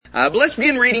But let's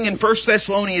begin reading in 1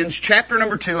 Thessalonians chapter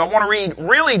number 2. I want to read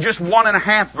really just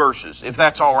 1.5 verses, if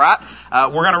that's alright.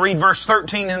 We're going to read verse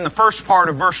 13 in the first part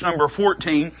of verse number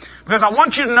 14, because I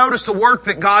want you to notice the work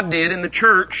that God did in the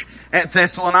church at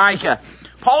Thessalonica.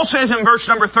 Paul says in verse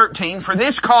number 13, "For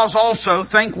this cause also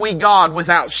thank we God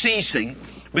without ceasing,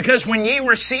 because when ye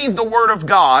received the word of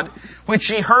God, which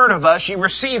ye heard of us, ye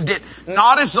received it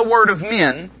not as the word of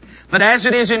men, but as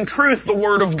it is in truth the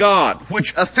word of God,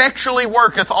 which effectually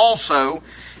worketh also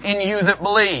in you that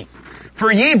believe.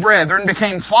 For ye, brethren,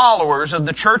 became followers of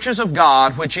the churches of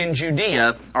God, which in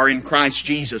Judea are in Christ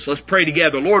Jesus." Let's pray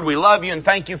together. Lord, we love you and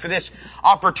thank you for this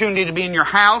opportunity to be in your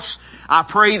house. I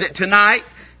pray that tonight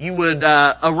you would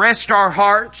arrest our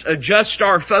hearts, adjust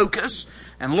our focus,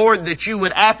 and Lord, that you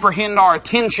would apprehend our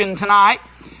attention tonight,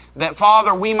 that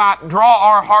Father, we might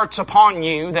draw our hearts upon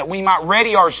you, that we might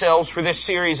ready ourselves for this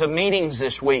series of meetings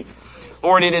this week.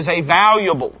 Lord, it is a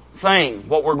valuable thing,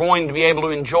 what we're going to be able to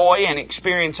enjoy and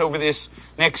experience over this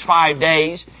next 5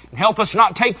 days. And help us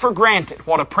not take for granted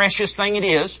what a precious thing it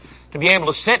is to be able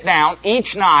to sit down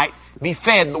each night, be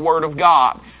fed the Word of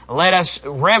God. Let us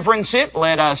reverence it.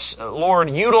 Let us, Lord,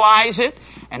 utilize it.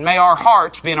 And may our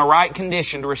hearts be in a right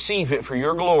condition to receive it for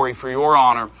your glory, for your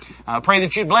honor. I pray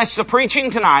that you bless the preaching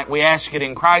tonight. We ask it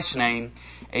in Christ's name.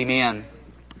 Amen.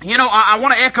 You know, I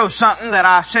want to echo something that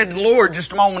I said to the Lord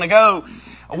just a moment ago.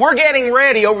 We're getting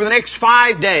ready over the next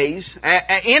 5 days,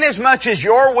 inasmuch as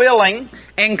you're willing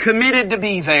and committed to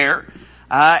be there,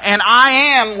 and I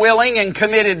am willing and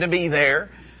committed to be there.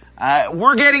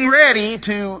 We're getting ready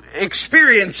to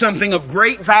experience something of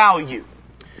great value.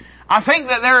 I think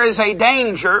that there is a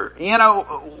danger, you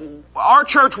know, our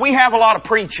church, we have a lot of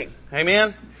preaching. Amen?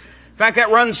 In fact, that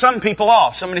runs some people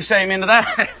off. Somebody say amen to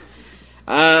that.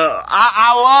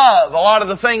 I love a lot of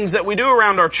the things that we do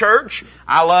around our church.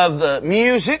 I love the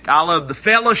music. I love the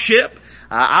fellowship.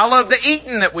 I love the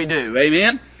eating that we do.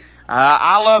 Amen?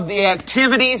 I love the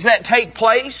activities that take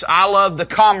place. I love the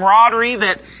camaraderie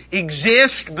that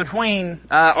exists between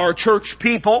our church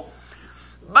people.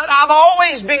 But I've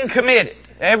always been committed,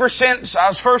 ever since I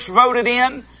was first voted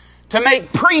in, to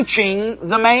make preaching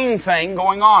the main thing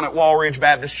going on at Walridge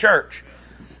Baptist Church.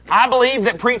 I believe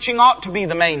that preaching ought to be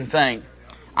the main thing.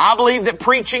 I believe that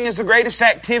preaching is the greatest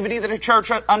activity that a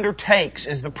church undertakes,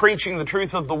 is the preaching the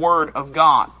truth of the Word of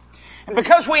God. And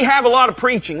because we have a lot of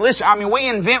preaching, listen, I mean, we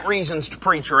invent reasons to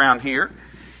preach around here.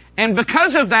 And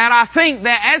because of that, I think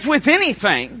that as with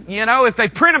anything, you know, if they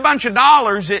print a bunch of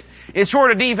dollars, it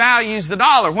sort of devalues the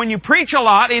dollar. When you preach a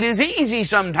lot, it is easy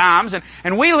sometimes,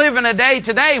 and we live in a day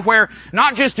today where,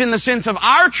 not just in the sense of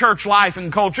our church life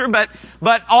and culture, but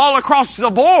all across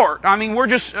the board. I mean, we're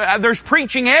just, there's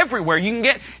preaching everywhere.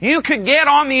 You could get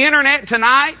on the internet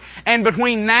tonight, and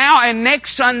between now and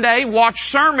next Sunday, watch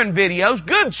sermon videos,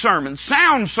 good sermons,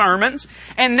 sound sermons,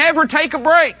 and never take a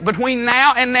break between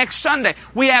now and next Sunday.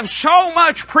 We have so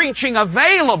much preaching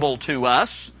available to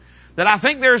us that I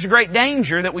think there's a great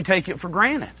danger that we take it for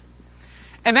granted,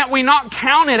 and that we not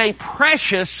count it a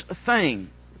precious thing.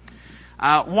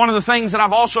 One of the things that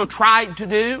I've also tried to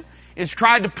do is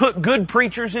tried to put good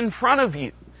preachers in front of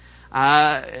you.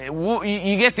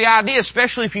 You get the idea,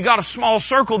 especially if you got a small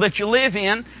circle that you live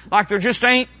in, like there just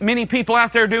ain't many people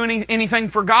out there doing anything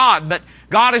for God. But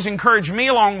God has encouraged me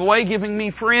along the way, giving me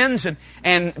friends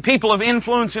and people of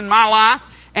influence in my life,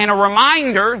 and a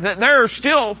reminder that there are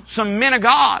still some men of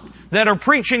God that are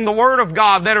preaching the Word of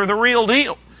God that are the real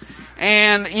deal.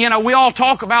 And, you know, we all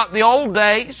talk about the old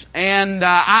days, and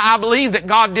I believe that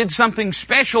God did something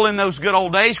special in those good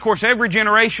old days. Of course, every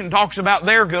generation talks about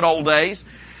their good old days.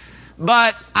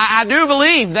 But I do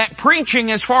believe that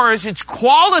preaching, as far as its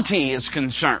quality is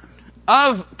concerned,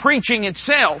 of preaching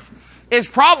itself, is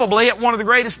probably at one of the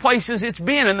greatest places it's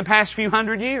been in the past few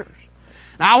hundred years.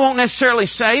 Now, I won't necessarily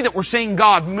say that we're seeing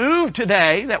God move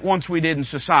today that once we did in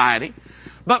society,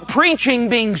 but preaching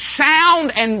being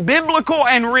sound and biblical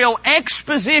and real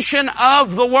exposition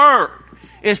of the Word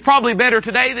is probably better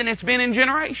today than it's been in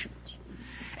generations.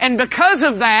 And because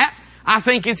of that, I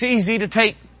think it's easy to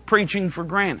take preaching for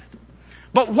granted.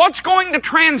 But what's going to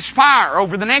transpire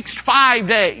over the next 5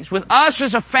 days with us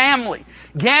as a family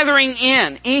gathering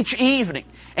in each evening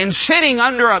and sitting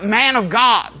under a man of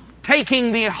God,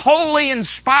 taking the holy,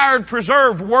 inspired,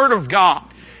 preserved Word of God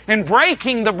and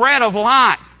breaking the bread of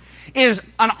life, is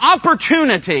an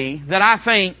opportunity that I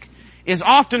think is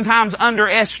oftentimes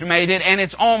underestimated, and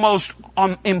it's almost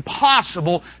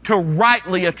impossible to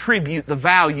rightly attribute the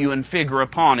value and figure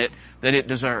upon it that it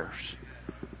deserves.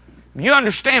 You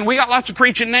understand, we got lots of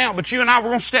preaching now, but you and I, we're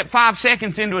going to step 5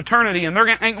 seconds into eternity, and there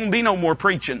ain't going to be no more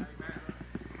preaching.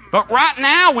 But right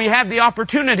now we have the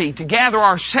opportunity to gather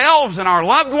ourselves and our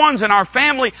loved ones and our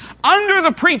family under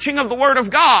the preaching of the Word of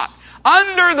God,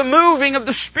 under the moving of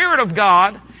the Spirit of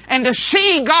God, and to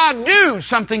see God do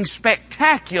something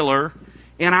spectacular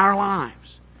in our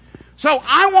lives. So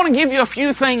I want to give you a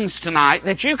few things tonight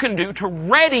that you can do to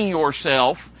ready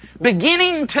yourself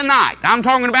beginning tonight. I'm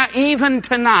talking about even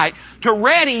tonight, to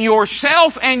ready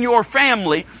yourself and your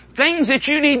family, things that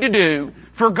you need to do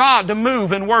for God to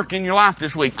move and work in your life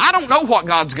this week. I don't know what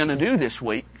God's going to do this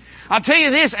week. I'll tell you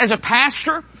this, as a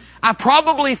pastor, I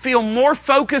probably feel more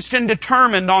focused and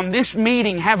determined on this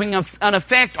meeting having an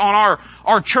effect on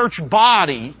our church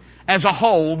body as a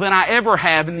whole than I ever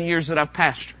have in the years that I've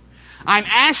pastored. I'm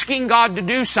asking God to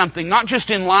do something, not just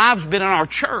in lives, but in our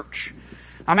church.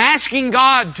 I'm asking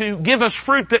God to give us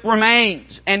fruit that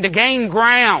remains and to gain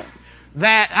ground.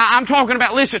 That I'm talking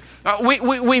about, listen,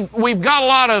 we've got a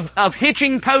lot of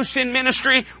hitching posts in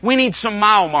ministry. We need some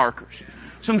mile markers.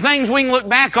 Some things we can look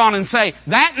back on and say,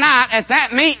 that night at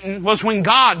that meeting was when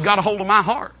God got a hold of my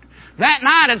heart. That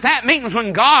night at that meeting was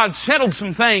when God settled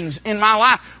some things in my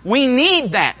life. We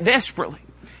need that desperately.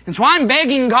 And so I'm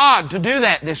begging God to do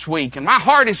that this week. And my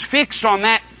heart is fixed on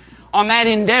that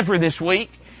endeavor this week.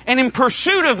 And in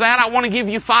pursuit of that, I want to give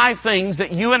you 5 things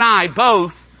that you and I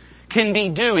both can be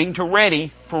doing to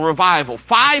ready for revival.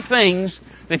 5 things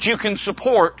that you can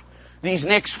support these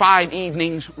next 5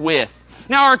 evenings with.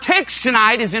 Now our text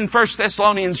tonight is in 1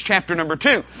 Thessalonians chapter number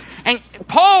 2. And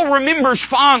Paul remembers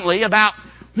fondly about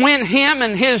when him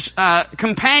and his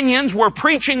companions were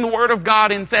preaching the Word of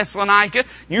God in Thessalonica.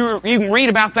 You can read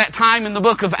about that time in the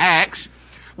book of Acts.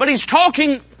 But he's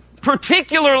talking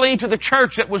particularly to the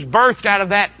church that was birthed out of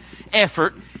that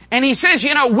effort. And he says,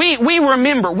 we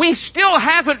remember, we still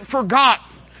haven't forgotten.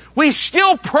 We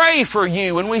still pray for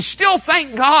you, and we still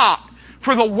thank God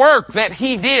for the work that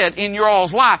He did in your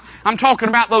all's life. I'm talking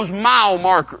about those mile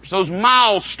markers, those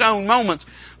milestone moments.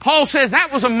 Paul says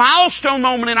that was a milestone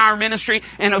moment in our ministry,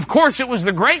 and of course it was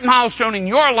the great milestone in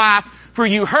your life, for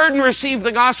you heard and received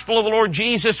the gospel of the Lord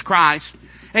Jesus Christ.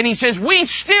 And he says, we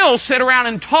still sit around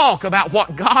and talk about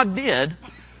what God did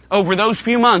over those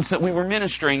few months that we were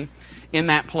ministering in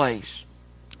that place.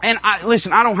 And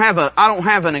listen, I don't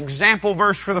have an example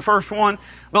verse for the first one,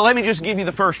 but let me just give you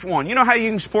the first one. You know how you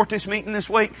can support this meeting this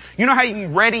week? You know how you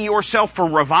can ready yourself for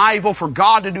revival, for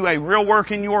God to do a real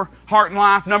work in your heart and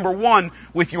life? Number 1,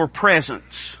 with your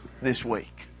presence this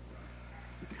week.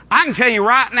 I can tell you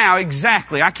right now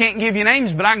exactly, I can't give you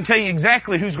names, but I can tell you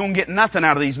exactly who's going to get nothing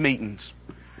out of these meetings.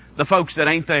 The folks that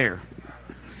ain't there.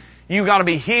 You got to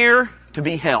be here to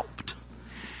be helped.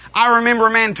 I remember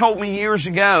a man told me years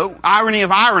ago, irony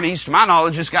of ironies, to my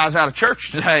knowledge this guy's out of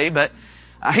church today, but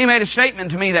he made a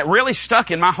statement to me that really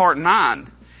stuck in my heart and mind.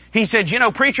 He said,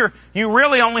 preacher, you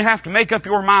really only have to make up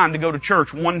your mind to go to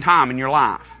church one time in your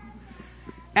life.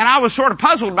 And I was sort of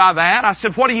puzzled by that. I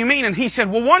said, what do you mean? And he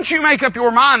said, well, once you make up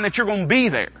your mind that you're going to be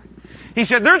there, he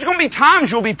said, there's going to be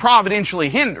times you'll be providentially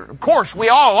hindered. Of course, we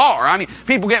all are. I mean,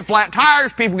 people get flat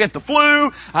tires, people get the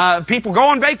flu, people go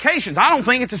on vacations. I don't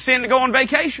think it's a sin to go on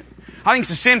vacation. I think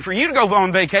it's a sin for you to go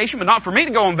on vacation, but not for me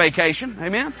to go on vacation.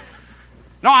 Amen?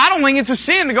 No, I don't think it's a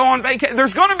sin to go on vacation.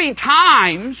 There's going to be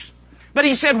times, but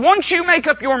he said, once you make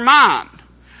up your mind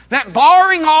that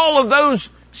barring all of those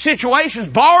situations,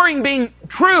 barring being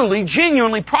truly,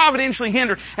 genuinely, providentially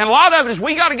hindered. And a lot of it is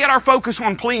we got to get our focus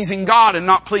on pleasing God and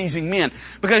not pleasing men.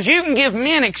 Because you can give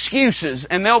men excuses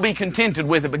and they'll be contented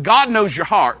with it, but God knows your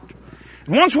heart.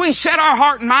 Once we set our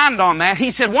heart and mind on that,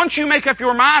 he said, once you make up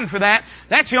your mind for that,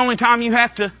 that's the only time you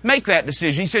have to make that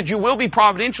decision. He said, you will be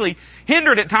providentially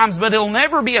hindered at times, but it'll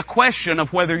never be a question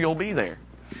of whether you'll be there.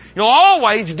 You'll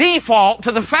always default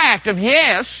to the fact of,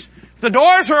 yes, if the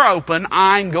doors are open,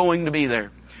 I'm going to be there.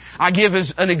 I give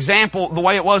as an example the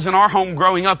way it was in our home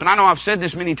growing up, and I know I've said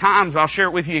this many times, but I'll share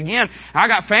it with you again. I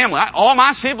got family. All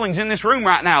my siblings in this room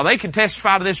right now, they can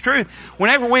testify to this truth.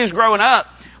 Whenever we was growing up,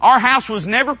 our house was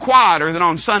never quieter than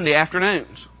on Sunday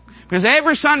afternoons. Because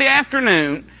every Sunday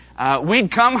afternoon, we'd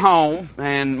come home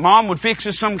and Mom would fix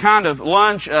us some kind of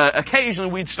lunch. Occasionally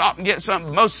we'd stop and get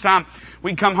something. Most of the time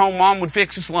we'd come home, Mom would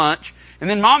fix us lunch. And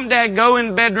then Mom and Dad go in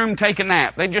the bedroom and take a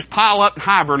nap. They'd just pile up and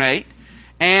hibernate.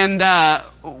 And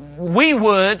we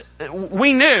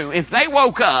knew if they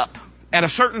woke up at a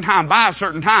certain time, by a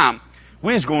certain time,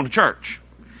 we was going to church.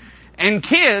 And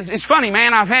kids, it's funny,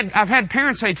 man, I've had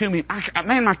parents say to me,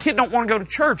 man, my kid don't want to go to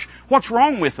church. What's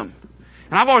wrong with them?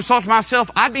 And I've always thought to myself,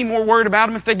 I'd be more worried about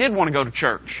them if they did want to go to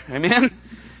church. Amen?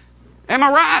 Am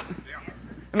I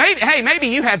right? Maybe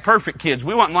you had perfect kids.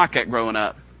 We wasn't like that growing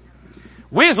up.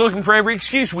 We was looking for every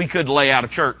excuse we could lay out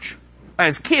of church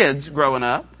as kids growing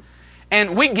up.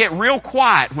 And we'd get real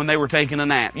quiet when they were taking a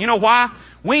nap. You know why?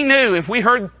 We knew if we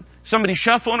heard somebody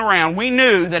shuffling around, we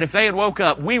knew that if they had woke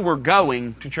up, we were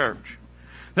going to church.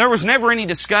 There was never any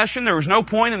discussion. There was no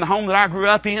point in the home that I grew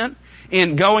up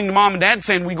in going to mom and dad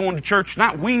saying, we going to church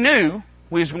tonight. We knew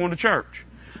we was going to church.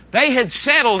 They had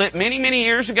settled it many, many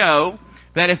years ago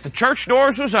that if the church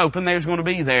doors was open, they was going to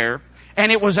be there.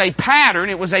 And it was a pattern,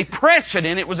 it was a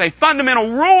precedent, it was a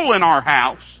fundamental rule in our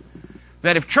house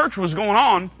that if church was going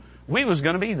on, we was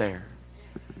going to be there.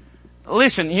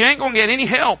 Listen, you ain't going to get any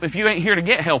help if you ain't here to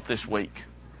get help this week.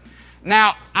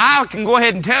 Now, I can go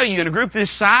ahead and tell you in a group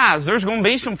this size, there's going to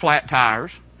be some flat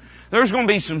tires. There's going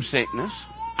to be some sickness.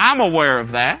 I'm aware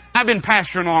of that. I've been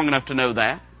pastoring long enough to know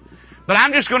that. But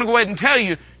I'm just going to go ahead and tell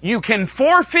you, you can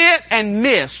forfeit and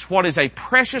miss what is a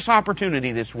precious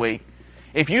opportunity this week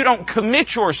if you don't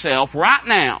commit yourself right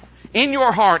now, in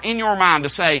your heart, in your mind, to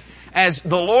say, as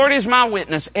the Lord is my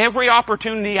witness, every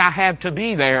opportunity I have to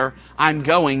be there, I'm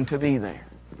going to be there.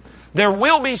 There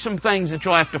will be some things that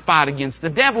you'll have to fight against. The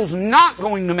devil's not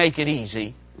going to make it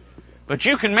easy, but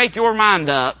you can make your mind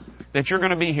up that you're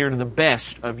going to be here to the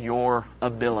best of your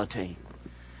ability.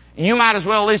 You might as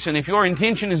well listen. If your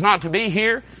intention is not to be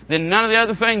here, then none of the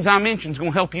other things I mentioned is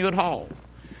going to help you at all.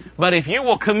 But if you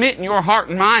will commit in your heart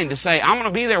and mind to say, I'm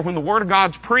going to be there when the Word of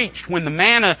God's preached, when the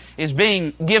manna is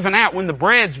being given out, when the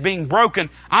bread's being broken,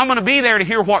 I'm going to be there to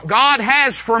hear what God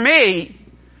has for me,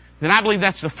 then I believe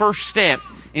that's the first step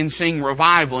in seeing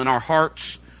revival in our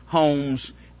hearts,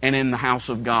 homes, and in the house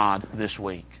of God this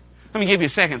week. Let me give you a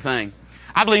second thing.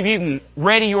 I believe you can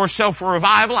ready yourself for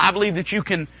revival. I believe that you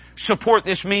can support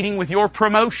this meeting with your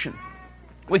promotion.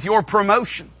 With your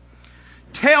promotion.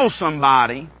 Tell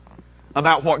somebody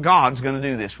about what God's going to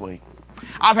do this week.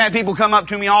 I've had people come up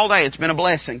to me all day. It's been a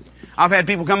blessing. I've had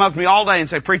people come up to me all day and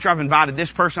say, Preacher, I've invited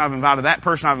this person, I've invited that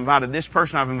person, I've invited this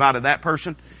person, I've invited that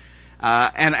person.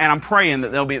 And I'm praying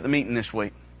that they'll be at the meeting this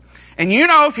week. And you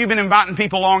know, if you've been inviting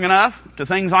people long enough to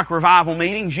things like revival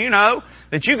meetings, you know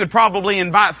that you could probably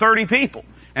invite 30 people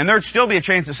and there'd still be a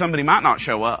chance that somebody might not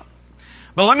show up.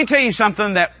 But let me tell you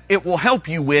something that it will help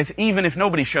you with even if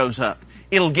nobody shows up.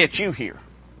 It'll get you here.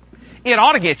 It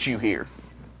ought to get you here.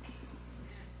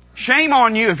 Shame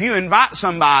on you if you invite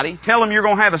somebody, tell them you're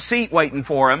going to have a seat waiting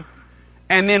for them,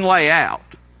 and then lay out.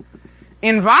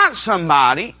 Invite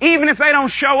somebody, even if they don't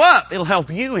show up, it'll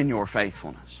help you in your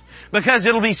faithfulness. Because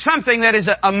it'll be something that is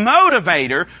a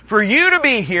motivator for you to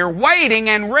be here waiting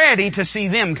and ready to see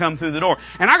them come through the door.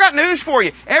 And I got news for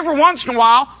you. Every once in a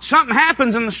while, something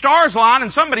happens and the stars line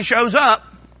and somebody shows up.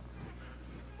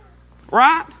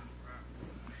 Right?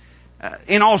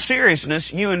 In all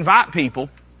seriousness, you invite people,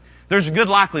 there's a good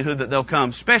likelihood that they'll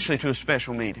come, especially to a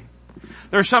special meeting.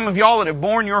 There's some of y'all that have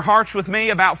borne your hearts with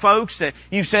me about folks that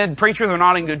you said, Preacher, they're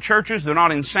not in good churches, they're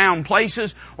not in sound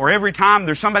places, or every time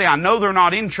there's somebody I know they're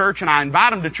not in church and I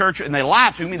invite them to church and they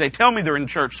lie to me, they tell me they're in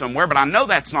church somewhere, but I know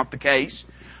that's not the case.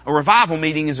 A revival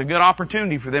meeting is a good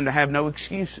opportunity for them to have no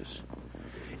excuses.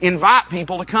 Invite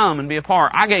people to come and be a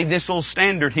part. I gave this little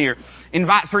standard here.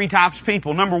 Invite 3 types of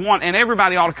people. Number 1, and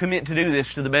everybody ought to commit to do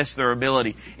this to the best of their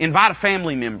ability. Invite a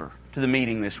family member to the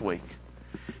meeting this week.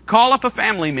 Call up a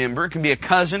family member. It can be a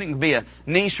cousin. It can be a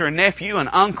niece or a nephew, an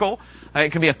uncle.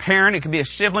 It could be a parent. It could be a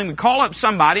sibling. Call up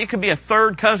somebody. It could be a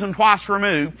third cousin twice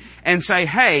removed and say,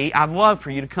 hey, I'd love for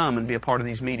you to come and be a part of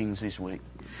these meetings this week.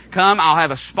 Come, I'll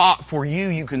have a spot for you.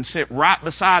 You can sit right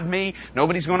beside me.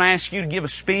 Nobody's going to ask you to give a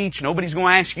speech. Nobody's going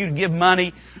to ask you to give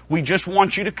money. We just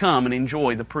want you to come and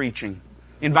enjoy the preaching.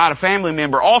 Invite a family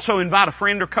member. Also invite a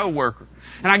friend or coworker.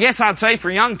 And I guess I'd say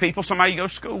for young people, somebody you go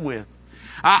to school with.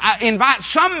 Invite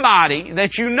somebody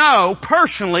that you know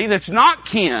personally that's not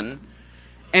kin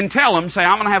and tell them, say,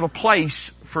 I'm going to have a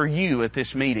place for you at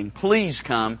this meeting. Please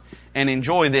come and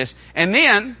enjoy this. And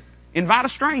then invite a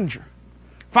stranger.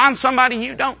 Find somebody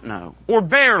you don't know or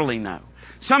barely know.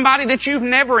 Somebody that you've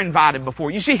never invited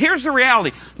before. You see, here's the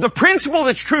reality. The principle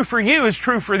that's true for you is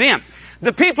true for them.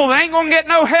 The people that ain't going to get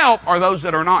no help are those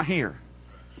that are not here.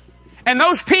 And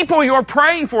those people you're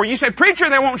praying for, you say, Preacher,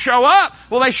 they won't show up.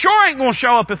 Well, they sure ain't going to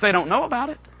show up if they don't know about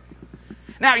it.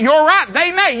 Now, you're right.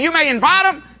 You may invite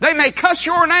them. They may cuss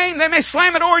your name. They may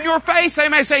slam a door in your face. They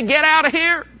may say, get out of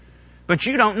here. But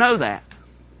you don't know that.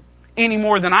 Any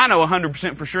more than I know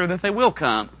 100% for sure that they will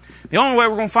come. The only way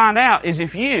we're going to find out is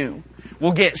if you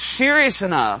will get serious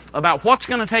enough about what's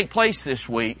going to take place this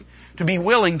week to be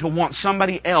willing to want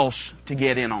somebody else to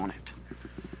get in on it.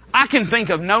 I can think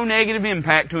of no negative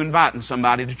impact to inviting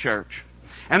somebody to church.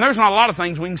 And there's not a lot of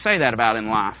things we can say that about in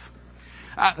life.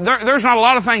 There's not a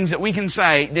lot of things that we can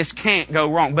say, this can't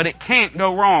go wrong. But it can't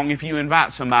go wrong if you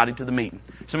invite somebody to the meeting.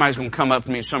 Somebody's going to come up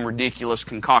to me with some ridiculous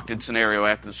concocted scenario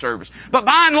after the service. But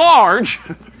by and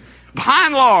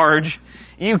large,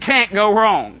 you can't go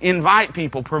wrong. Invite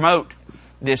people, promote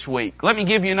this week. Let me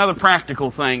give you another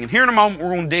practical thing. And here in a moment we're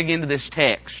going to dig into this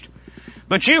text.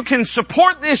 But you can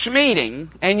support this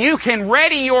meeting and you can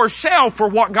ready yourself for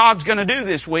what God's going to do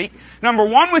this week. Number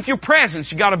one, with your presence.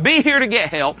 You got to be here to get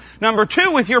help. Number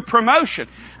two, with your promotion.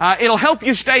 It'll help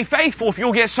you stay faithful if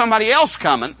you'll get somebody else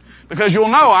coming, because you'll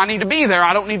know I need to be there.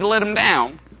 I don't need to let them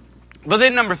down. But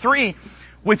then number three,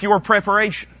 with your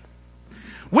preparation.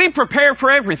 We prepare for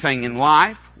everything in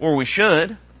life, or we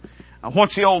should.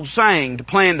 What's the old saying? To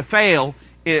plan to fail,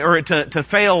 or to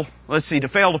fail, to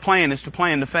fail to plan is to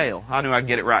plan to fail. I knew I'd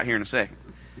get it right here in a second.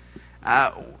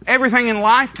 Everything in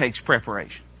life takes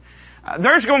preparation.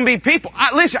 There's going to be people,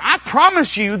 listen, I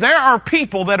promise you there are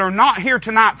people that are not here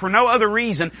tonight for no other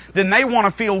reason than they want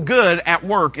to feel good at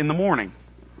work in the morning.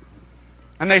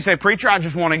 And they say, preacher, I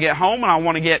just want to get home and I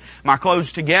want to get my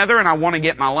clothes together and I want to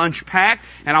get my lunch packed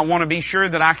and I want to be sure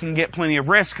that I can get plenty of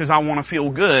rest because I want to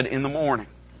feel good in the morning.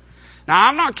 Now,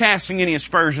 I'm not casting any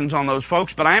aspersions on those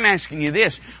folks, but I am asking you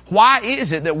this. Why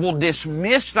is it that we'll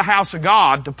dismiss the house of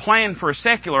God to plan for a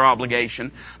secular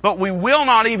obligation, but we will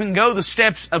not even go the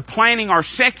steps of planning our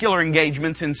secular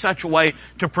engagements in such a way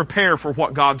to prepare for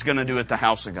what God's going to do at the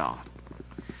house of God?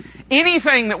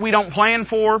 Anything that we don't plan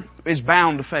for is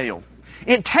bound to fail.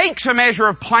 It takes a measure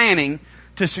of planning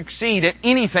to succeed at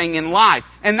anything in life.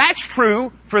 And that's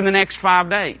true for the next 5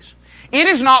 days. It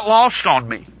is not lost on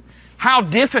me how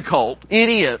difficult it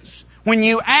is when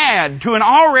you add to an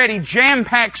already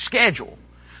jam-packed schedule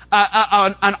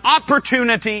an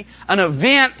opportunity, an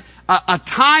event, a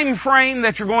time frame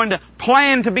that you're going to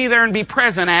plan to be there and be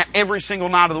present at every single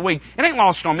night of the week. It ain't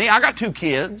lost on me. I got 2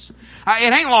 kids.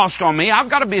 It ain't lost on me. I've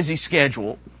got a busy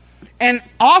schedule. And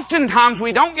oftentimes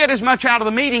we don't get as much out of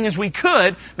the meeting as we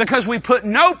could because we put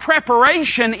no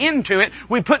preparation into it.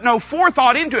 We put no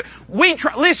forethought into it.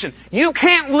 Listen, you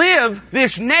can't live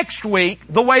this next week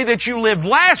the way that you lived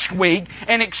last week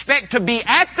and expect to be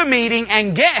at the meeting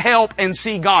and get help and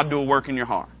see God do a work in your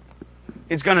heart.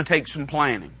 It's going to take some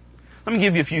planning. Let me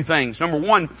give you a few things. Number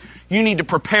one, you need to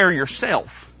prepare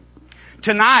yourself.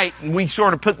 Tonight, we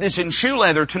sort of put this in shoe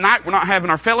leather. Tonight, we're not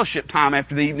having our fellowship time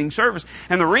after the evening service.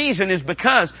 And the reason is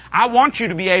because I want you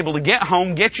to be able to get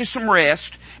home, get you some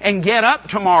rest, and get up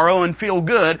tomorrow and feel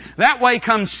good. That way,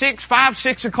 come 6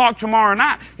 o'clock tomorrow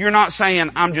night, you're not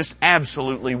saying, I'm just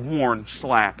absolutely worn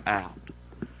slap out.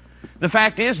 The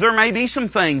fact is, there may be some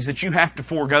things that you have to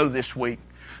forego this week.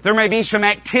 There may be some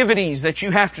activities that you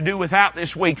have to do without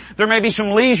this week. There may be some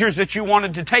leisures that you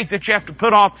wanted to take that you have to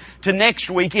put off to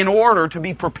next week in order to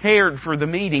be prepared for the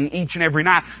meeting each and every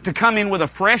night. To come in with a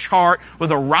fresh heart,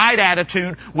 with a right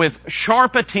attitude, with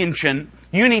sharp attention.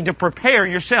 You need to prepare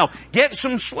yourself. Get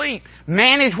some sleep.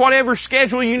 Manage whatever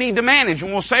schedule you need to manage.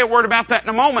 And we'll say a word about that in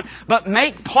a moment. But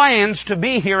make plans to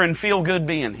be here and feel good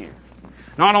being here.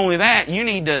 Not only that, you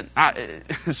need to,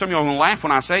 some of y'all are going to laugh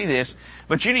when I say this,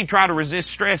 but you need to try to resist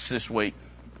stress this week.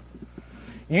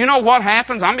 You know what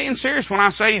happens? I'm being serious when I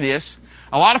say this.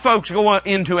 A lot of folks go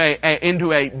into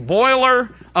a boiler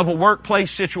of a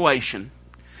workplace situation.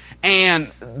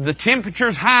 And the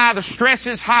temperature's high, the stress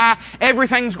is high,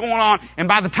 everything's going on. And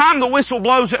by the time the whistle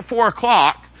blows at 4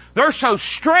 o'clock, they're so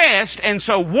stressed and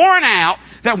so worn out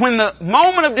that when the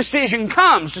moment of decision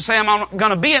comes to say, am I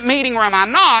going to be at meeting or am I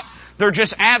not, they're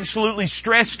just absolutely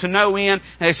stressed to no end.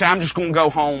 And they say, I'm just going to go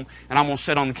home and I'm going to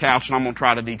sit on the couch and I'm going to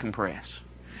try to decompress.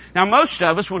 Now, most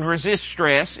of us would resist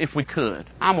stress if we could.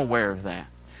 I'm aware of that.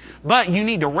 But you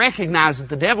need to recognize that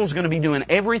the devil's going to be doing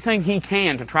everything he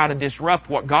can to try to disrupt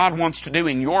what God wants to do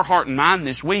in your heart and mind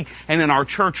this week and in our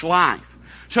church life.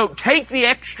 So take the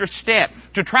extra step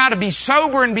to try to be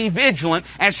sober and be vigilant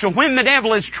as to when the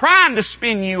devil is trying to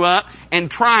spin you up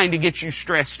and trying to get you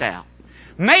stressed out.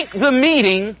 Make the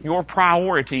meeting your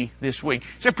priority this week.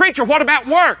 Say, preacher, what about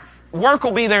work? Work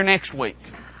will be there next week.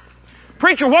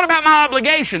 Preacher, what about my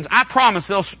obligations? I promise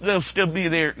they'll still be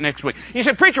there next week. You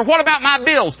say, preacher, what about my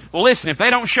bills? Well, listen, if they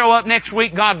don't show up next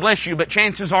week, God bless you, but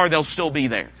chances are they'll still be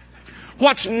there.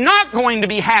 What's not going to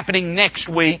be happening next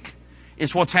week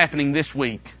is what's happening this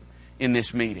week in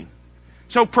this meeting.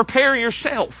 So prepare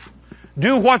yourself.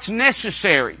 Do what's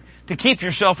necessary to keep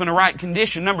yourself in the right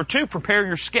condition. Number 2, prepare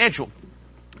your schedule.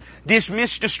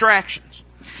 Dismiss distractions.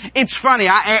 It's funny,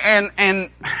 I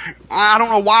don't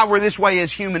know why we're this way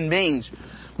as human beings,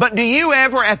 but do you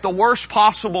ever at the worst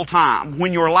possible time,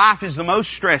 when your life is the most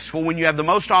stressful, when you have the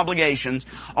most obligations,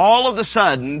 all of a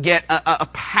sudden get a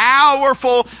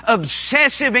powerful,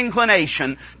 obsessive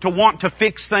inclination to want to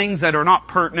fix things that are not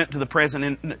pertinent to the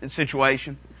present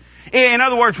situation? In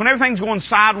other words, when everything's going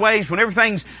sideways, when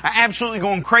everything's absolutely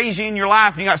going crazy in your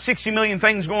life, and you got 60 million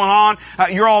things going on,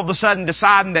 you're all of a sudden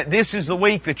deciding that this is the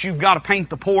week that you've got to paint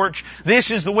the porch.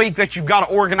 This is the week that you've got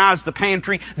to organize the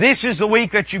pantry. This is the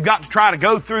week that you've got to try to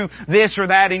go through this or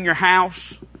that in your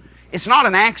house. It's not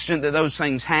an accident that those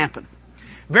things happen.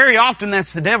 Very often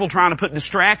that's the devil trying to put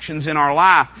distractions in our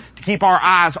life to keep our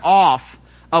eyes off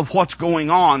of what's going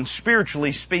on,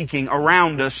 spiritually speaking,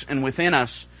 around us and within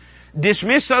us.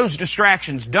 Dismiss those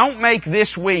distractions. Don't make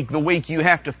this week the week you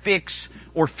have to fix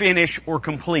or finish or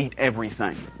complete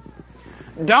everything.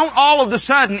 Don't all of a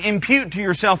sudden impute to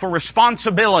yourself a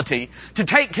responsibility to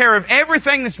take care of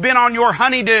everything that's been on your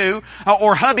honey-do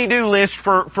or hubby-do list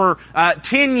for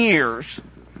 10 years.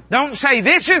 Don't say,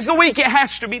 this is the week it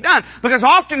has to be done. Because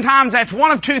oftentimes that's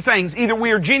one of two things. Either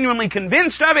we are genuinely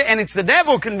convinced of it, and it's the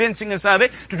devil convincing us of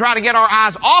it to try to get our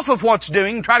eyes off of what's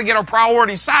doing, try to get our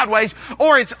priorities sideways,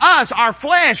 or it's us, our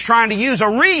flesh, trying to use a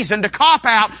reason to cop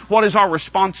out what is our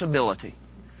responsibility.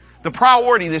 The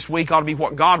priority this week ought to be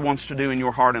what God wants to do in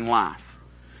your heart and life.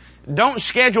 Don't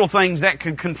schedule things that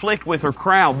could conflict with or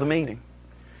crowd the meeting.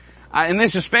 And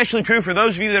this is especially true for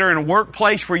those of you that are in a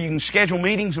workplace where you can schedule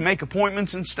meetings and make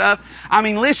appointments and stuff. I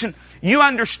mean, listen, you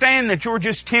understand that you're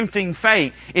just tempting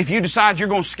fate if you decide you're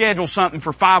going to schedule something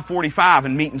for 5:45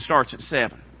 and meeting starts at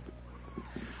 7.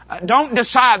 Don't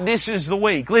decide this is the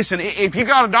week. Listen, if you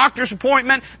got a doctor's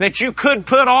appointment that you could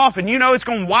put off and you know it's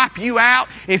going to wipe you out,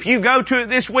 if you go to it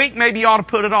this week, maybe you ought to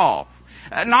put it off.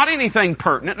 Not anything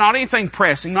pertinent, not anything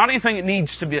pressing, not anything that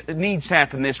needs to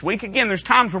happen this week. Again, there's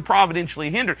times we're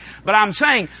providentially hindered. But I'm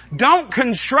saying, don't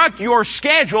construct your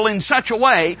schedule in such a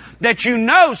way that you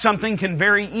know something can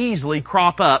very easily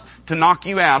crop up to knock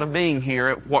you out of being here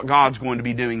at what God's going to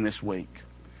be doing this week.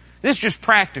 This is just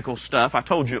practical stuff. I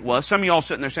told you it was. Some of y'all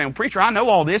sitting there saying, well, preacher, I know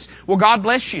all this. Well, God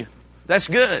bless you. That's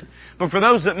good. But for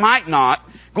those that might not,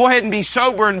 go ahead and be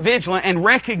sober and vigilant and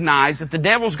recognize that the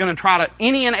devil's going to try to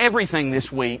any and everything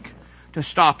this week to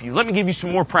stop you. Let me give you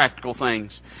some more practical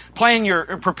things.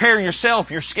 Prepare yourself,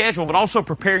 your schedule, but also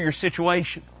prepare your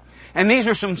situation. And these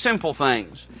are some simple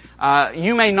things.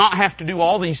 You may not have to do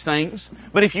all these things,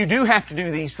 but if you do have to do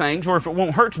these things, or if it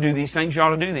won't hurt to do these things, you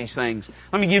ought to do these things.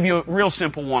 Let me give you a real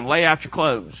simple one. Lay out your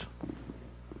clothes.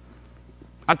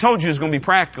 I told you it was going to be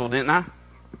practical, didn't I?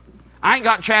 I ain't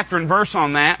got chapter and verse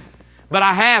on that, but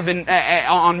I have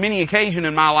on many occasions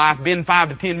in my life been 5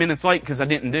 to 10 minutes late because I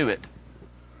didn't do it.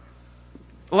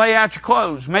 Lay out your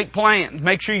clothes. Make plans.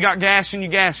 Make sure you got gas in your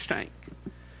gas tank.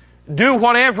 Do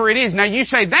whatever it is. Now you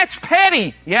say, that's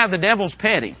petty. Yeah, the devil's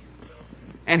petty.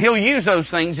 And he'll use those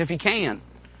things if he can.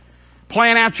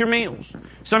 Plan out your meals.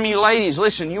 Some of you ladies,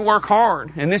 listen, you work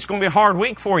hard, and this is going to be a hard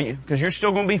week for you because you're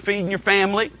still going to be feeding your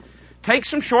family. Take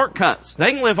some shortcuts.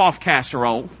 They can live off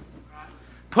casserole.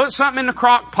 Put something in the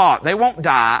crock pot. They won't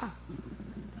die.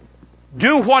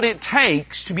 Do what it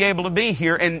takes to be able to be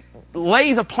here and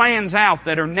lay the plans out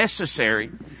that are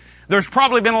necessary. There's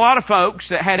probably been a lot of folks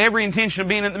that had every intention of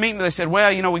being at the meeting, but they said,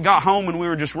 well, you know, we got home and we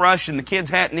were just rushed and the kids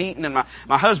hadn't eaten and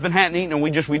my husband hadn't eaten and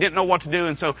we didn't know what to do,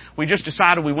 and so we just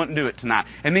decided we wouldn't do it tonight.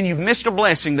 And then you've missed a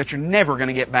blessing that you're never going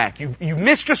to get back. You've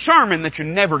missed a sermon that you're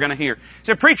never going to hear. You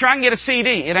say, preacher, I can get a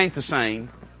CD. It ain't the same.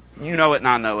 You know it and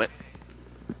I know it.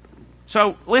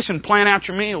 So, listen, plan out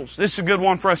your meals. This is a good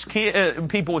one for us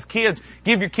people with kids.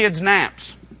 Give your kids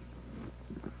naps.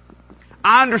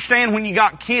 I understand when you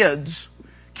got kids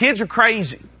are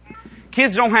crazy.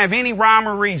 Kids don't have any rhyme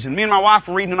or reason. Me and my wife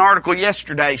were reading an article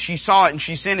yesterday. She saw it and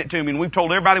she sent it to me, and we've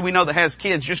told everybody we know that has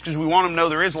kids just because we want them to know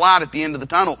there is light at the end of the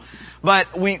tunnel.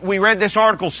 But we read this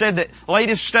article, said that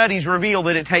latest studies reveal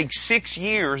that it takes 6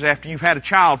 years after you've had a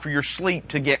child for your sleep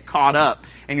to get caught up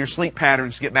and your sleep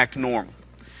patterns to get back to normal.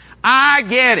 I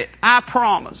get it. I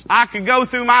promise. I could go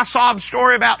through my sob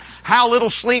story about how little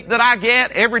sleep that I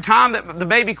get every time that the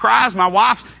baby cries. My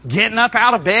wife's getting up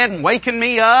out of bed and waking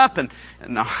me up and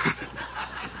no.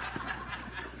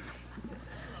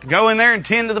 Go in there and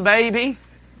tend to the baby.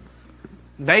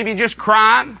 Baby just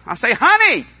crying. I say,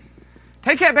 honey,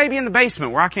 take that baby in the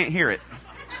basement where I can't hear it.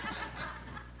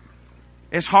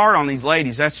 It's hard on these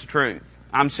ladies. That's the truth.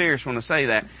 I'm serious when I say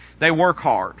that. They work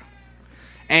hard.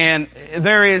 And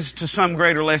there is, to some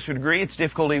greater or lesser degree, it's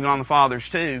difficult even on the fathers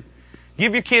too.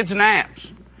 Give your kids naps.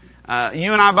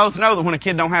 You and I both know that when a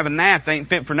kid don't have a nap, they ain't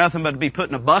fit for nothing but to be put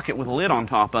in a bucket with a lid on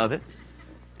top of it.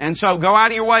 And so go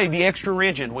out of your way, be extra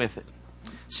rigid with it.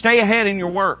 Stay ahead in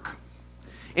your work.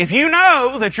 If you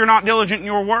know that you're not diligent in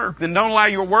your work, then don't allow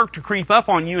your work to creep up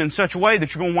on you in such a way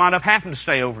that you're going to wind up having to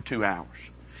stay over 2 hours.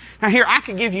 Now here, I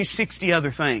could give you 60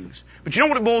 other things. But you know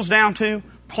what it boils down to?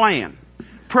 Plan.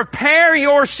 prepare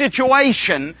your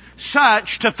situation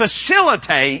such to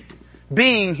facilitate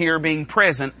being here, being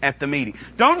present at the meeting.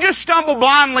 Don't just stumble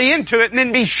blindly into it and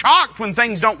then be shocked when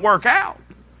things don't work out.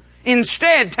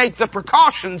 Instead, take the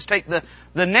precautions, take the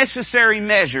necessary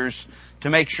measures to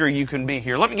make sure you can be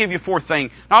here. Let me give you a fourth thing.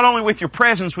 Not only with your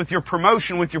presence, with your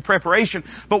promotion, with your preparation,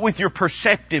 but with your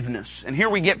perceptiveness. And here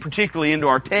we get particularly into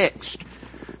our text.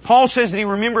 Paul says that he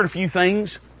remembered a few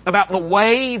things about the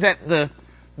way that the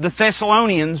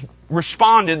Thessalonians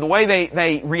responded, the way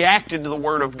they reacted to the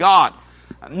Word of God.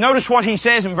 Notice what he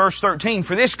says in verse 13.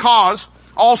 For this cause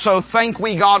also thank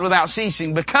we God without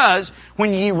ceasing, because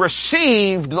when ye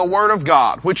received the Word of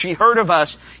God, which ye heard of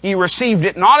us, ye received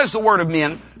it not as the word of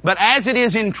men, but as it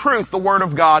is in truth the Word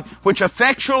of God, which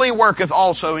effectually worketh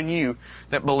also in you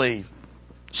that believe.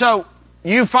 So,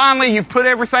 you've put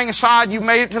everything aside, you've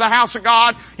made it to the house of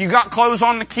God, you got clothes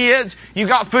on the kids, you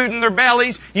got food in their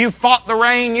bellies, you've fought the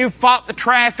rain, you've fought the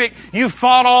traffic, you've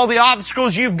fought all the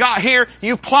obstacles you've got here,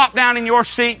 you plop down in your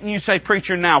seat and you say,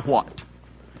 preacher, now what?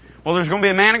 Well, there's going to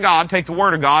be a man of God take the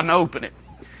Word of God and open it.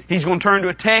 He's going to turn to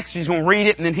a text, he's going to read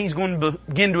it, and then he's going to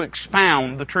begin to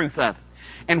expound the truth of it.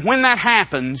 And when that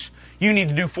happens, you need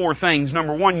to do four things.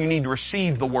 Number one, you need to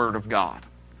receive the Word of God.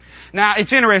 Now,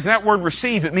 it's interesting, that word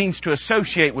receive, it means to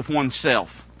associate with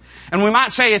oneself. And we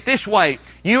might say it this way,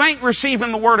 you ain't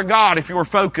receiving the Word of God if your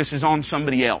focus is on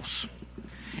somebody else.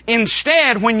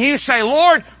 Instead, when you say,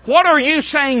 Lord, what are you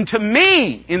saying to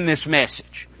me in this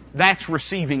message? That's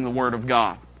receiving the Word of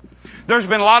God. There's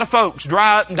been a lot of folks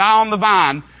dry up and die on the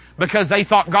vine because they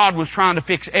thought God was trying to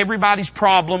fix everybody's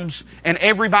problems and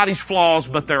everybody's flaws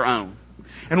but their own.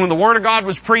 And when the Word of God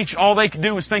was preached, all they could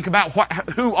do was think about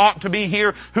who ought to be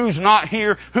here, who's not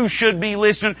here, who should be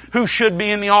listening, who should be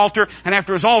in the altar. And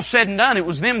after it was all said and done, it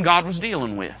was them God was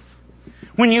dealing with.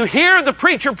 When you hear the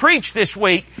preacher preach this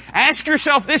week, ask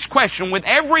yourself this question with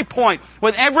every point,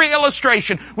 with every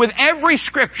illustration, with every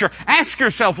scripture. Ask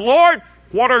yourself, Lord,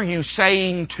 what are you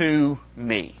saying to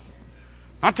me?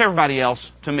 Not to everybody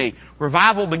else, to me.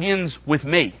 Revival begins with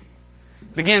me.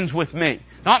 Begins with me.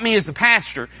 Not me as the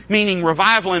pastor, meaning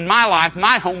revival in my life,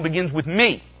 my home begins with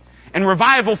me. And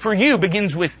revival for you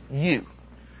begins with you.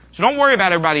 So don't worry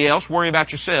about everybody else, worry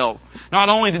about yourself. Not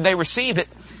only did they receive it,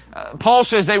 Paul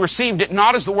says they received it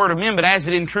not as the word of men, but as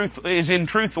it is in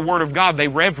truth the Word of God. They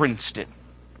reverenced it.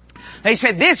 They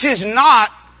said, this is not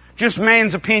just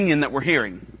man's opinion that we're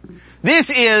hearing.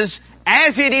 This is,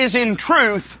 as it is in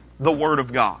truth, the Word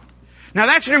of God. Now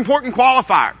that's an important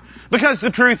qualifier. Because the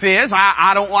truth is,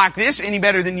 I don't like this any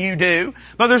better than you do,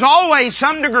 but there's always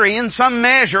some degree and some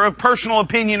measure of personal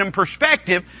opinion and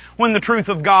perspective when the truth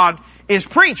of God is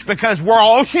preached, because we're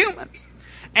all human.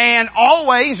 And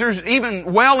always there's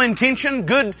even well-intentioned,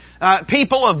 good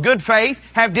people of good faith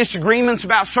have disagreements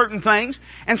about certain things.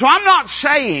 And so I'm not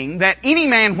saying that any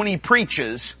man when he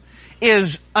preaches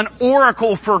is an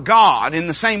oracle for God in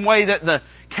the same way that the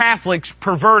Catholics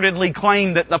pervertedly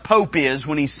claim that the Pope is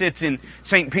when he sits in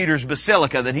St. Peter's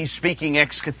Basilica, that he's speaking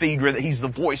ex cathedra, that he's the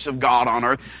voice of God on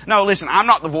earth. No, listen, I'm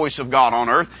not the voice of God on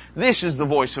earth. This is the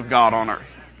voice of God on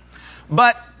earth.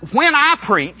 But when I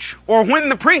preach, or when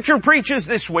the preacher preaches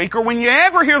this week, or when you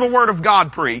ever hear the Word of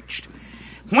God preached,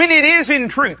 when it is in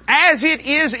truth, as it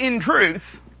is in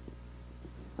truth,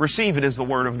 receive it as the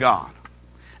Word of God.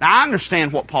 Now I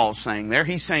understand what Paul's saying there.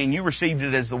 He's saying you received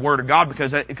it as the Word of God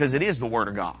because it is the Word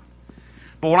of God.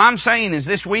 But what I'm saying is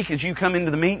this week as you come into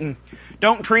the meeting,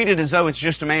 don't treat it as though it's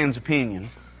just a man's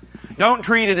opinion. Don't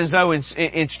treat it as though it's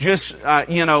just,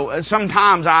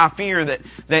 sometimes I fear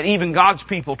that even God's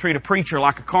people treat a preacher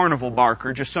like a carnival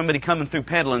barker, just somebody coming through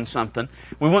peddling something.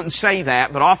 We wouldn't say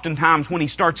that, but oftentimes when he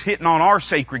starts hitting on our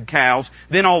sacred cows,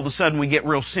 then all of a sudden we get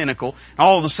real cynical.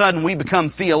 All of a sudden we become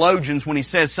theologians when he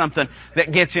says something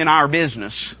that gets in our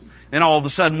business. Then all of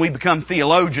a sudden we become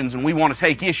theologians and we want to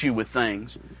take issue with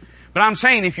things. But I'm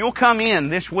saying if you'll come in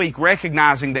this week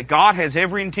recognizing that God has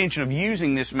every intention of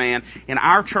using this man in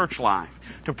our church life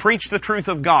to preach the truth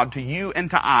of God to you and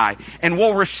to I, and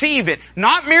we'll receive it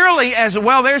not merely as,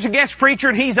 well, there's a guest preacher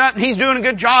and he's up and he's doing a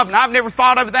good job and I've never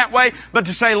thought of it that way, but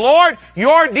to say, Lord,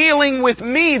 you're dealing with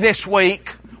me this week.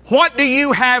 What do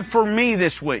you have for me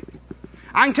this week?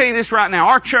 I can tell you this right now.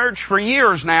 Our church for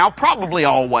years now, probably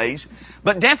always,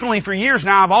 but definitely for years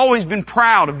now, I've always been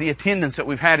proud of the attendance that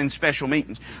we've had in special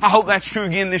meetings. I hope that's true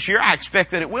again this year. I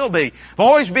expect that it will be. I've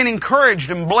always been encouraged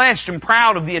and blessed and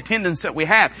proud of the attendance that we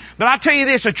have. But I tell you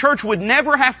this, a church would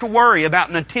never have to worry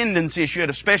about an attendance issue at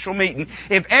a special meeting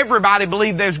if everybody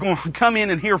believed they was going to come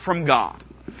in and hear from God.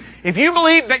 If you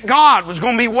believed that God was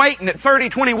going to be waiting at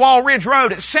 3020 Wall Ridge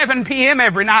Road at 7 p.m.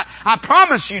 every night, I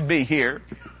promise you'd be here.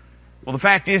 Well, the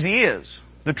fact is He is.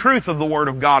 The truth of the Word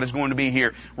of God is going to be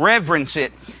here. Reverence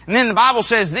it. And then the Bible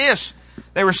says this,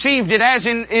 they received it as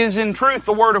is in truth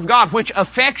the Word of God, which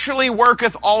effectually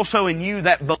worketh also in you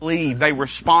that believe. They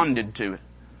responded to it.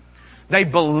 They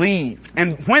believed.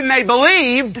 And when they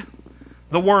believed,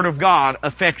 the Word of God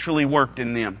effectually worked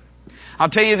in them. I'll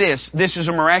tell you this is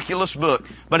a miraculous book,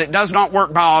 but it does not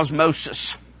work by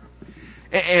osmosis.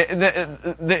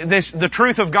 The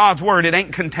truth of God's Word, it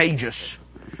ain't contagious.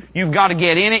 You've got to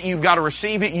get in it, you've got to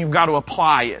receive it, you've got to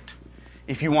apply it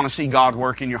if you want to see God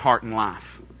work in your heart and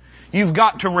life. You've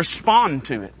got to respond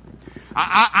to it.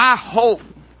 I hope,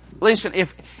 listen,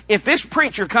 if this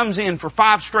preacher comes in for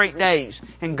 5 straight days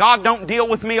and God don't deal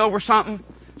with me over something,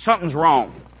 something's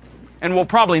wrong. And we'll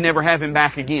probably never have him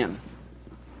back again.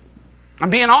 I'm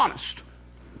being honest.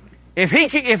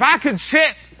 If I could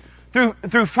sit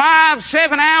through 5,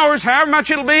 7 hours, however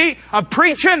much it'll be, of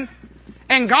preaching,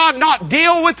 and God not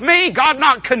deal with me, God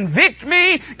not convict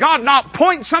me, God not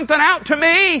point something out to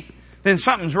me, then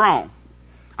something's wrong.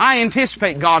 I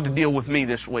anticipate God to deal with me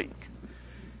this week.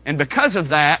 And because of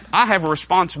that, I have a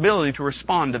responsibility to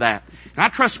respond to that. And I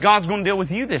trust God's going to deal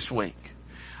with you this week.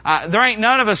 There ain't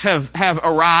none of us have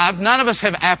arrived. None of us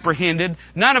have apprehended.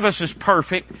 None of us is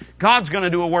perfect. God's going to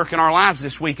do a work in our lives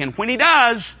this week. And when He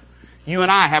does, you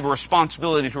and I have a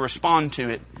responsibility to respond to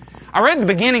it. I read the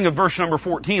beginning of verse number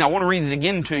 14. I want to read it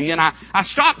again to you. And I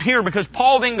stopped here because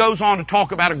Paul then goes on to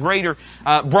talk about a greater,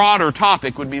 broader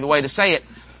topic would be the way to say it.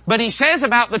 But he says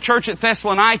about the church at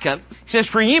Thessalonica, he says,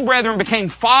 "For ye, brethren, became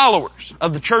followers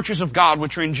of the churches of God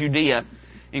which are in Judea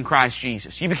in Christ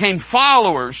Jesus." You became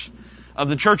followers of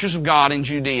the churches of God in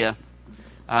Judea,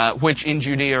 which in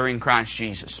Judea are in Christ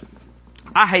Jesus.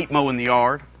 I hate mowing the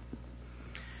yard.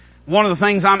 One of the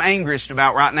things I'm angriest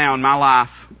about right now in my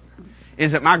life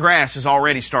is that my grass is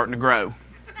already starting to grow.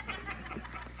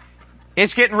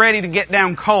 It's getting ready to get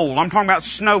down cold. I'm talking about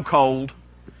snow cold,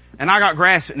 and I got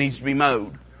grass that needs to be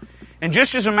mowed. And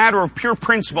just as a matter of pure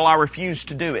principle, I refuse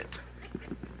to do it.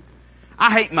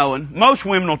 I hate mowing. Most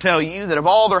women will tell you that of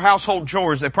all their household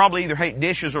chores, they probably either hate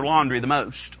dishes or laundry the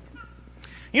most.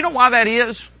 You know why that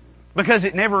is? Because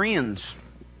it never ends.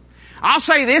 I'll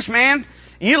say this, man.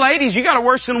 You ladies, you got it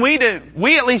worse than we do.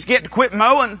 We at least get to quit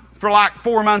mowing for like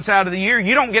 4 months out of the year.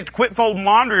 You don't get to quit folding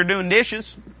laundry or doing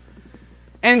dishes.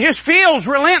 And it just feels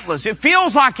relentless. It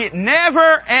feels like it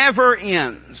never, ever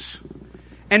ends.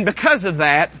 And because of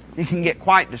that, it can get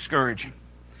quite discouraging.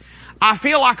 I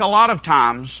feel like a lot of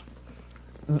times,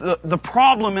 the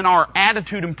problem in our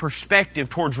attitude and perspective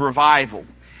towards revival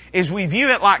is we view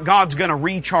it like God's going to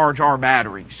recharge our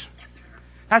batteries.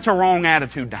 That's a wrong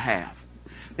attitude to have.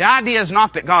 The idea is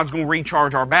not that God's going to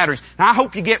recharge our batteries. Now, I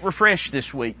hope you get refreshed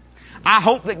this week. I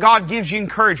hope that God gives you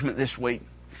encouragement this week.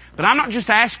 But I'm not just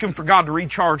asking for God to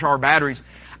recharge our batteries.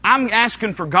 I'm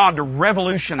asking for God to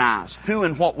revolutionize who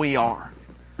and what we are.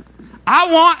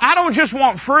 I don't just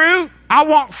want fruit. I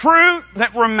want fruit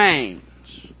that remains.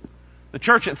 The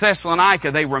church at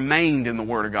Thessalonica, they remained in the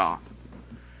Word of God.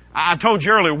 I told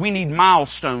you earlier, we need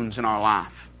milestones in our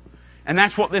life. And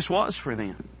that's what this was for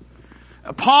them.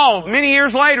 Paul, many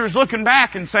years later, is looking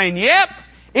back and saying, yep,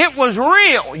 it was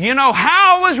real. You know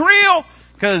how it was real?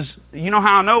 Because, you know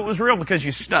how I know it was real? Because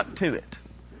you stuck to it.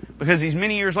 Because these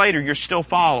many years later, you're still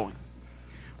following.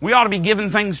 We ought to be giving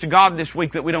things to God this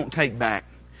week that we don't take back.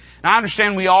 Now, I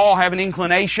understand we all have an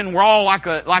inclination. We're all like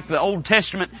the Old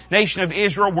Testament nation of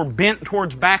Israel. We're bent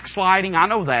towards backsliding. I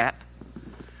know that.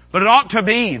 But it ought to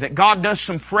be that God does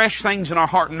some fresh things in our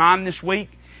heart and mind this week.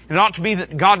 It ought to be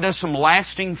that God does some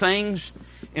lasting things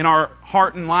in our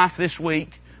heart and life this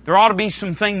week. There ought to be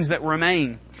some things that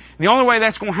remain. The only way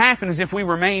that's going to happen is if we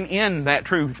remain in that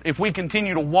truth, if we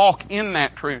continue to walk in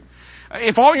that truth.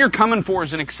 If all you're coming for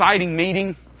is an exciting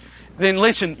meeting, then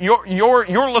listen,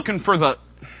 you're looking for the,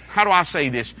 how do I say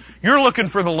this? You're looking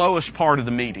for the lowest part of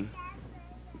the meeting.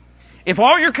 If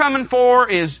all you're coming for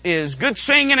is good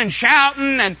singing and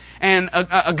shouting and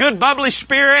a good bubbly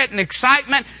spirit and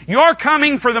excitement, you're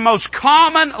coming for the most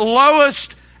common,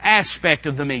 lowest aspect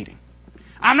of the meeting.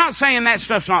 I'm not saying that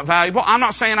stuff's not valuable. I'm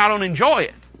not saying I don't enjoy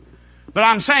it. But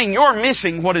I'm saying you're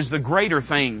missing what is the greater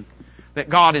thing that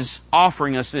God is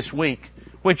offering us this week,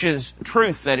 which is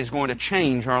truth that is going to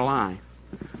change our life.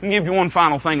 Let me give you one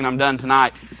final thing and I'm done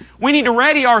tonight. We need to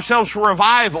ready ourselves for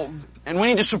revival. And we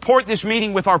need to support this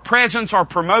meeting with our presence, our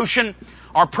promotion,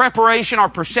 our preparation, our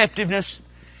perceptiveness.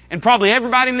 And probably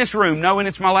everybody in this room, knowing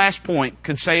it's my last point,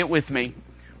 could say it with me,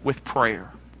 with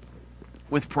prayer.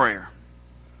 With prayer.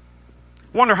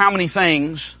 Wonder how many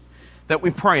things that we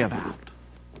pray about.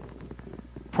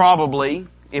 Probably,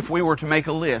 if we were to make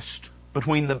a list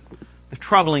between the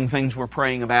troubling things we're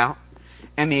praying about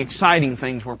and the exciting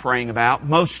things we're praying about,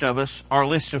 most of us, our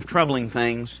list of troubling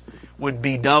things would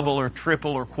be double or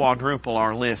triple or quadruple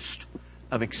our list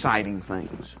of exciting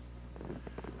things.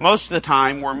 Most of the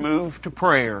time we're moved to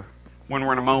prayer when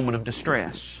we're in a moment of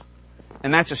distress.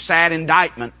 And that's a sad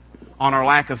indictment on our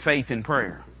lack of faith in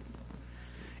prayer.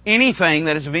 Anything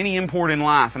that is of any import in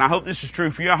life, and I hope this is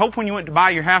true for you, I hope when you went to buy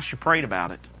your house you prayed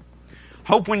about it.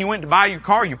 Hope when you went to buy your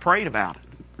car you prayed about it.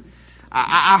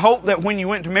 I hope that when you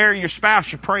went to marry your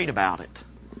spouse you prayed about it.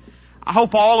 I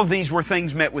hope all of these were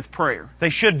things met with prayer. They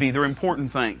should be. They're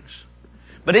important things.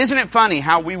 But isn't it funny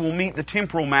how we will meet the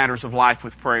temporal matters of life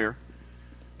with prayer?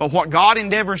 But what God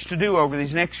endeavors to do over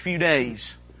these next few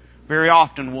days, very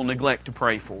often we'll neglect to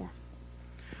pray for.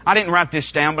 I didn't write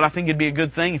this down, but I think it'd be a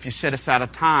good thing if you set aside a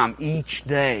time each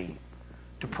day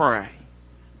to pray.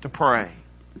 To pray.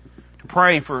 To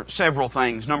pray for several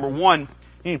things. Number one,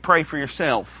 you need to pray for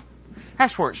yourself.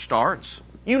 That's where it starts.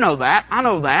 You know that. I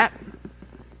know that.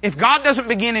 If God doesn't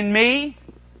begin in me,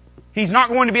 He's not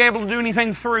going to be able to do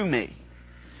anything through me.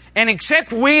 And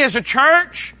except we as a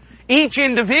church, each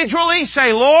individually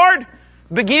say, Lord,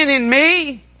 begin in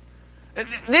me.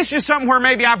 This is something where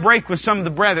maybe I break with some of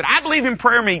the brethren. I believe in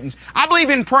prayer meetings. I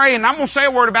believe in praying, and I'm going to say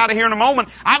a word about it here in a moment.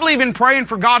 I believe in praying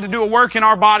for God to do a work in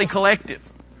our body collective.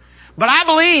 But I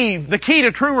believe the key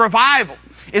to true revival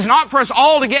is not for us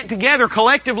all to get together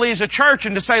collectively as a church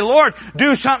and to say, Lord,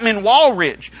 do something in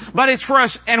Walridge. But it's for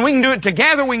us, and we can do it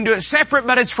together, we can do it separate,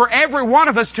 but it's for every one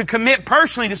of us to commit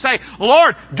personally to say,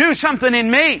 Lord, do something in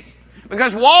me.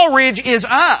 Because Walridge is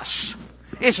us.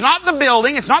 It's not the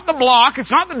building, it's not the block,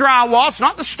 it's not the drywall, it's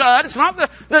not the stud, it's not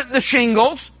the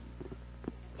shingles.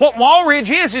 What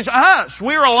Walridge is us.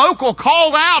 We're a local,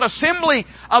 called out assembly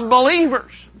of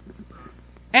believers.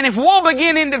 And if we'll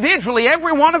begin individually,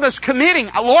 every one of us committing,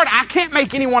 Lord, I can't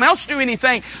make anyone else do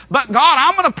anything, but God,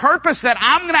 I'm going to purpose that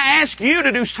I'm going to ask you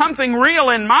to do something real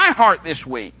in my heart this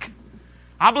week.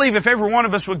 I believe if every one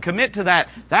of us would commit to that,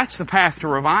 that's the path to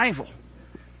revival.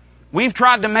 We've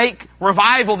tried to make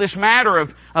revival this matter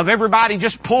of everybody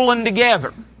just pulling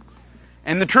together.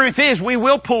 And the truth is, we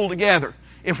will pull together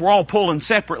if we're all pulling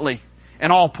separately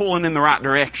and all pulling in the right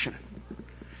direction.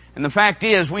 And the fact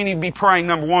is, we need to be praying,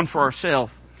 number one, for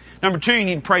ourselves. Number two, you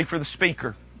need to pray for the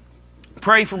speaker.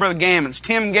 Pray for Brother Gammons,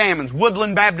 Tim Gammons,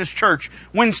 Woodland Baptist Church,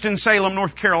 Winston-Salem,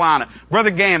 North Carolina.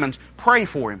 Brother Gammons, pray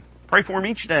for him. Pray for him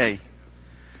each day.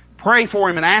 Pray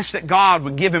for him and ask that God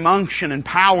would give him unction and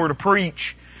power to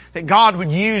preach. That God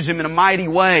would use him in a mighty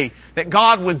way. That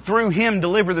God would, through him,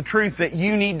 deliver the truth that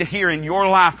you need to hear in your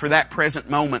life for that present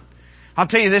moment. I'll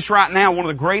tell you this right now, one of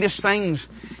the greatest things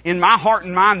in my heart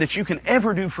and mind that you can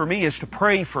ever do for me is to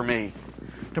pray for me.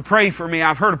 To pray for me.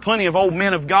 I've heard of plenty of old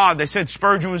men of God. They said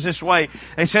Spurgeon was this way.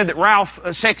 They said that Ralph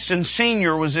Sexton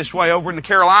Sr. was this way over in the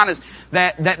Carolinas.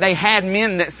 That they had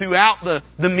men that throughout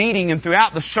the meeting and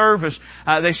throughout the service,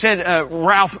 they said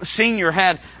Ralph Sr.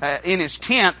 had in his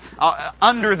tent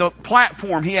under the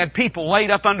platform, he had people laid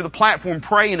up under the platform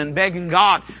praying and begging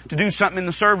God to do something in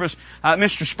the service.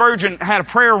 Mr. Spurgeon had a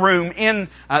prayer room in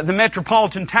the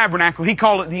Metropolitan Tabernacle. He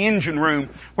called it the engine room,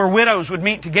 where widows would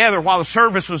meet together while the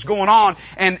service was going on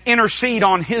and intercede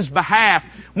on his behalf.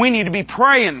 We need to be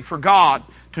praying for God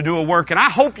to do a work. And I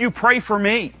hope you pray for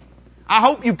me. I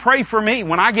hope you pray for me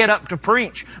when I get up to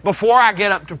preach, before I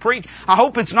get up to preach. I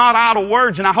hope it's not idle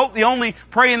words, and I hope the only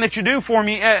praying that you do for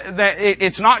me, that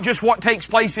it's not just what takes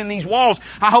place in these walls.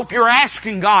 I hope you're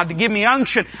asking God to give me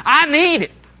unction. I need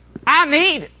it. I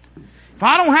need it. If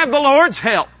I don't have the Lord's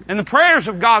help and the prayers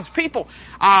of God's people,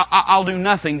 I'll do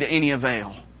nothing to any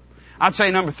avail. I'd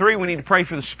say number three, we need to pray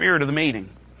for the spirit of the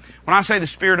meeting. When I say the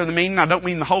spirit of the meeting, I don't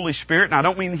mean the Holy Spirit and I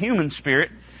don't mean the human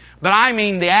spirit, but I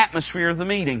mean the atmosphere of the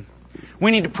meeting. We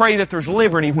need to pray that there's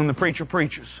liberty when the preacher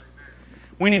preaches.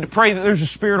 We need to pray that there's a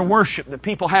spirit of worship, that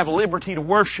people have liberty to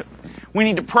worship. We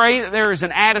need to pray that there is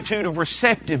an attitude of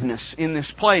receptiveness in this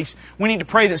place. We need to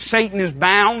pray that Satan is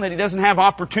bound, that he doesn't have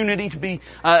opportunity to be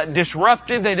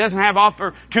disruptive, that he doesn't have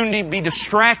opportunity to be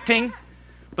distracting,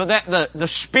 but that the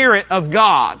Spirit of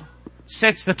God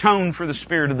sets the tone for the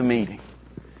spirit of the meeting.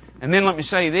 And then let me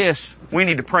say this, we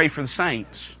need to pray for the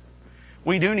saints.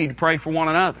 We do need to pray for one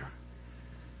another.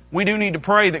 We do need to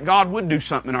pray that God would do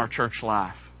something in our church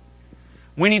life.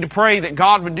 We need to pray that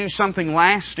God would do something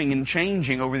lasting and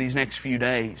changing over these next few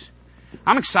days.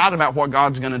 I'm excited about what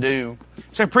God's going to do.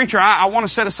 Say, preacher, I want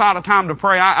to set aside a time to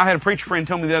pray. I had a preacher friend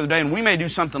tell me the other day, and we may do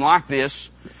something like this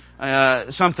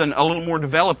something a little more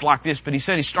developed like this, but he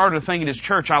said he started a thing at his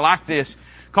church. I like this,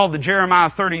 called the Jeremiah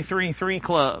 33:3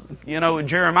 Club. You know,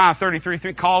 Jeremiah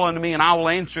 33:3, call unto me and I will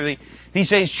answer thee. He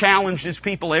says he's challenged his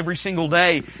people every single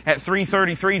day at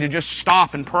 3:33 to just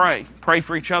stop and pray. Pray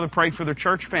for each other, pray for their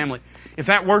church family. If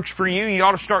that works for you, you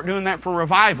ought to start doing that for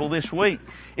revival this week.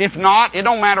 If not, it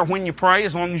don't matter when you pray,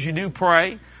 as long as you do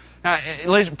pray.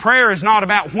 Prayer is not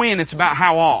about when, it's about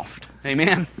how oft.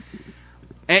 Amen.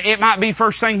 It might be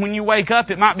first thing when you wake up.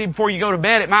 It might be before you go to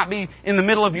bed. It might be in the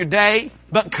middle of your day.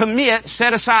 But commit,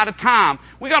 set aside a time.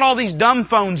 We got all these dumb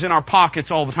phones in our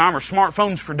pockets all the time, or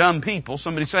smartphones for dumb people.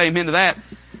 Somebody say amen to that.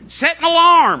 Set an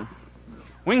alarm.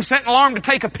 We can set an alarm to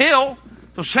take a pill.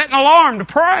 So set an alarm to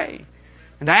pray.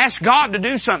 And to ask God to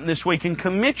do something this week, and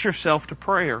commit yourself to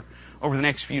prayer over the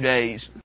next few days.